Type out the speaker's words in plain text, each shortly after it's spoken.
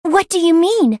What do you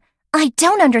mean? I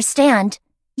don't understand.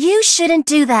 You shouldn't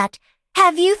do that.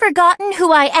 Have you forgotten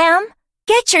who I am?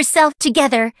 Get yourself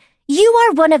together. You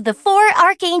are one of the 4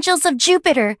 archangels of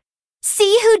Jupiter.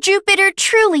 See who Jupiter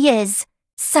truly is.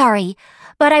 Sorry,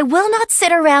 but I will not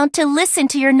sit around to listen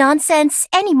to your nonsense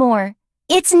anymore.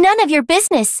 It's none of your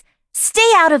business.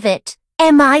 Stay out of it.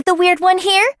 Am I the weird one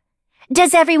here?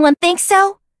 Does everyone think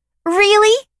so?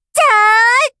 Really?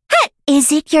 Dad!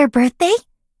 Is it your birthday?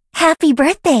 Happy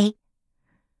birthday.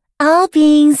 All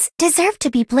beings deserve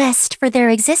to be blessed for their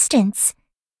existence.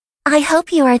 I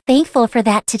hope you are thankful for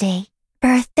that today.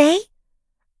 Birthday?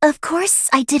 Of course,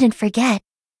 I didn't forget.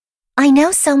 I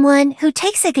know someone who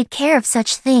takes a good care of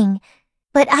such thing,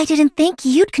 but I didn't think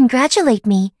you'd congratulate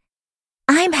me.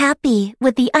 I'm happy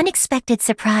with the unexpected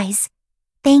surprise.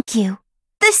 Thank you.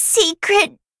 The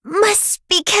secret must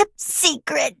be kept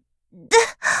secret.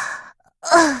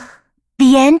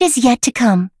 The end is yet to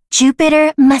come.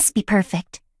 Jupiter must be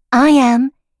perfect. I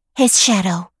am his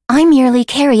shadow. I merely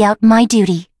carry out my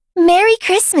duty. Merry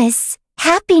Christmas!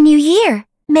 Happy New Year!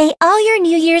 May all your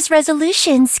New Year's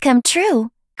resolutions come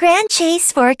true. Grand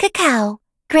chase for cacao.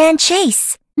 Grand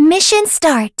chase. Mission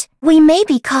start. We may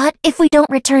be caught if we don't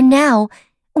return now.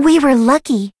 We were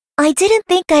lucky. I didn't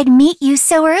think I'd meet you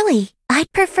so early.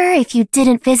 I'd prefer if you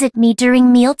didn't visit me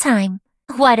during mealtime.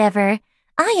 Whatever.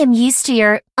 I am used to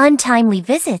your untimely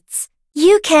visits.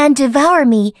 You can devour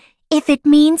me if it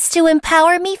means to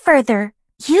empower me further.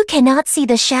 You cannot see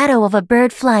the shadow of a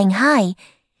bird flying high.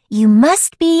 You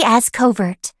must be as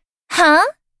covert. Huh?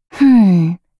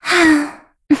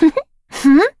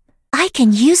 I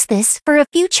can use this for a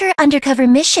future undercover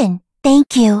mission.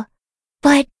 Thank you.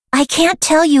 But I can't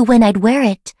tell you when I'd wear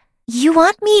it. You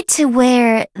want me to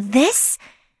wear this?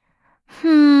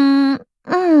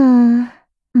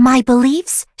 My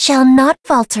beliefs shall not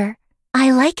falter.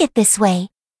 I like it this way.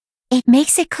 It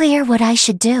makes it clear what I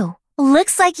should do.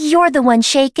 Looks like you're the one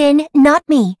shaken, not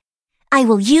me. I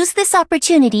will use this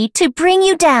opportunity to bring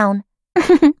you down.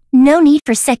 No need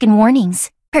for second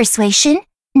warnings. Persuasion?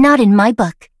 Not in my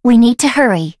book. We need to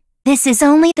hurry. This is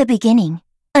only the beginning.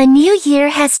 A new year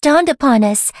has dawned upon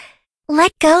us.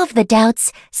 Let go of the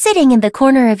doubts sitting in the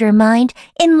corner of your mind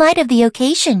in light of the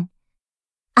occasion.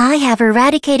 I have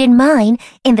eradicated mine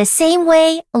in the same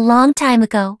way a long time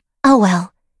ago. Oh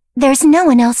well, there's no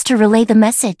one else to relay the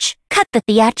message. Cut the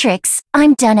theatrics.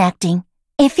 I'm done acting.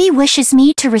 If he wishes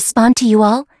me to respond to you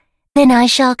all, then I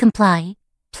shall comply.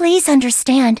 Please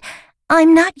understand,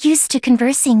 I'm not used to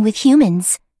conversing with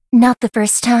humans. Not the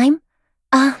first time.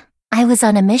 I was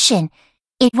on a mission.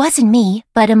 It wasn't me,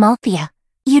 but Amalthea.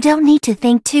 You don't need to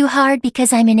think too hard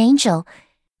because I'm an angel.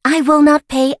 I will not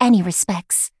pay any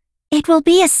respects. It will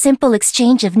be a simple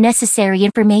exchange of necessary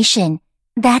information.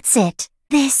 That's it.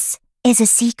 This is a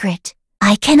secret.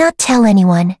 I cannot tell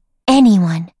anyone.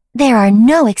 Anyone. There are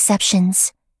no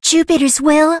exceptions. Jupiter's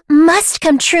will must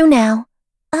come true now.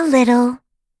 A little.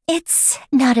 It's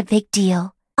not a big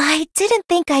deal. I didn't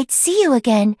think I'd see you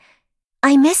again.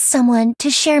 I miss someone to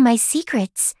share my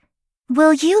secrets.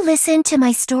 Will you listen to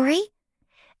my story?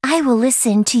 I will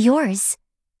listen to yours.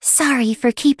 Sorry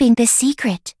for keeping this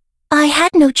secret. I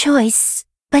had no choice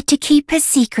but to keep his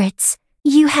secrets.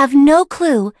 You have no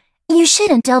clue. You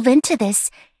shouldn't delve into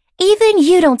this. Even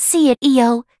you don't see it,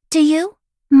 Io, do you?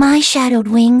 My shadowed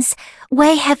wings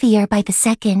weigh heavier by the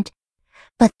second.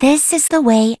 But this is the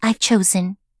way I've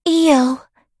chosen. Io,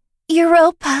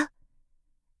 Europa,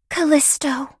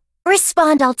 Callisto.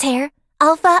 Respond, Altair.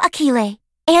 Alpha Achille.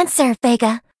 Answer,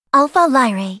 Vega. Alpha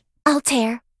Lyrae.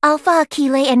 Altair. Alpha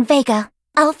Achille and Vega.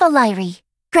 Alpha Lyrae.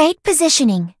 Great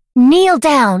positioning. Kneel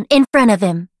down in front of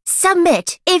him.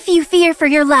 Submit if you fear for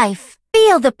your life.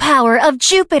 Feel the power of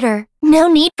Jupiter. No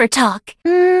need for talk.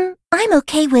 I'm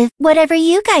okay with whatever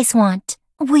you guys want.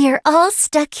 We're all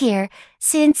stuck here.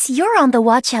 Since you're on the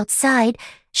watch outside,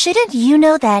 shouldn't you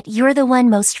know that you're the one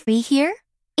most free here?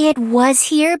 It was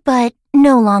here, but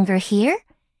no longer here.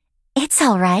 It's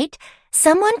all right.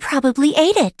 Someone probably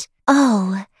ate it.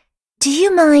 Oh, do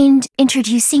you mind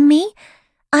introducing me?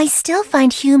 I still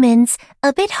find humans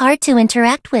a bit hard to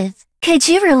interact with. Could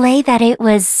you relay that it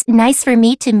was nice for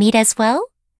me to meet as well?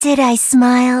 Did I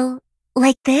smile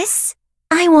like this?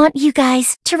 I want you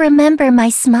guys to remember my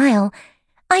smile.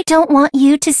 I don't want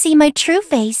you to see my true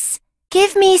face.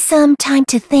 Give me some time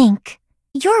to think.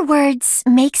 Your words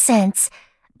make sense,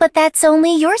 but that's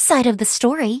only your side of the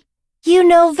story. You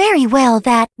know very well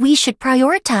that we should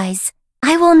prioritize.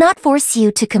 I will not force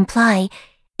you to comply.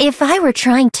 If I were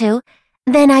trying to,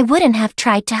 then I wouldn't have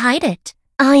tried to hide it.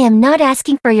 I am not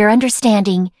asking for your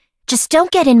understanding. Just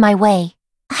don't get in my way.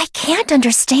 I can't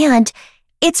understand.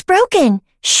 It's broken.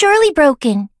 Surely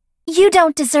broken. You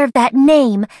don't deserve that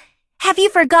name. Have you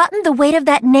forgotten the weight of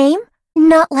that name?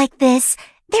 Not like this.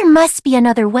 There must be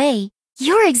another way.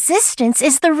 Your existence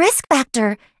is the risk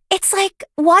factor. It's like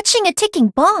watching a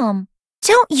ticking bomb.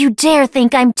 Don't you dare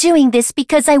think I'm doing this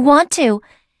because I want to.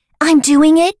 I'm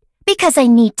doing it because I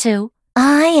need to.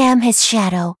 I am his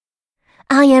shadow.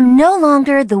 I am no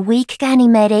longer the weak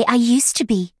Ganymede I used to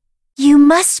be. You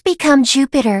must become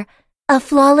Jupiter, a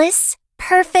flawless,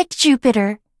 perfect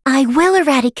Jupiter. I will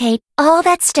eradicate all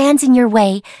that stands in your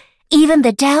way, even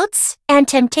the doubts and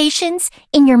temptations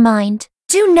in your mind.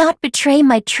 Do not betray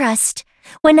my trust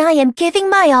when I am giving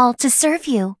my all to serve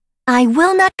you. I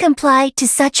will not comply to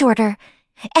such order.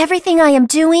 Everything I am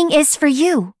doing is for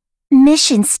you.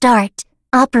 Mission start.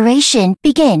 Operation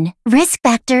begin. Risk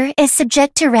factor is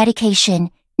subject to eradication.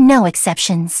 No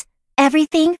exceptions.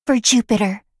 Everything for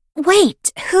Jupiter.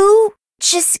 Wait, who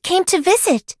just came to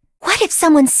visit? What if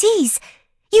someone sees?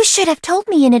 You should have told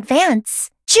me in advance.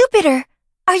 Jupiter,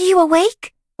 are you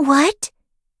awake? What?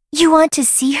 You want to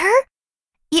see her?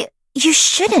 You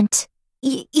shouldn't.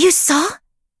 You saw?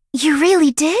 You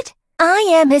really did? I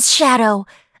am his shadow.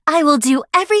 I will do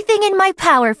everything in my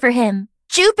power for him.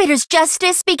 Jupiter's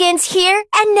justice begins here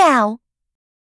and now.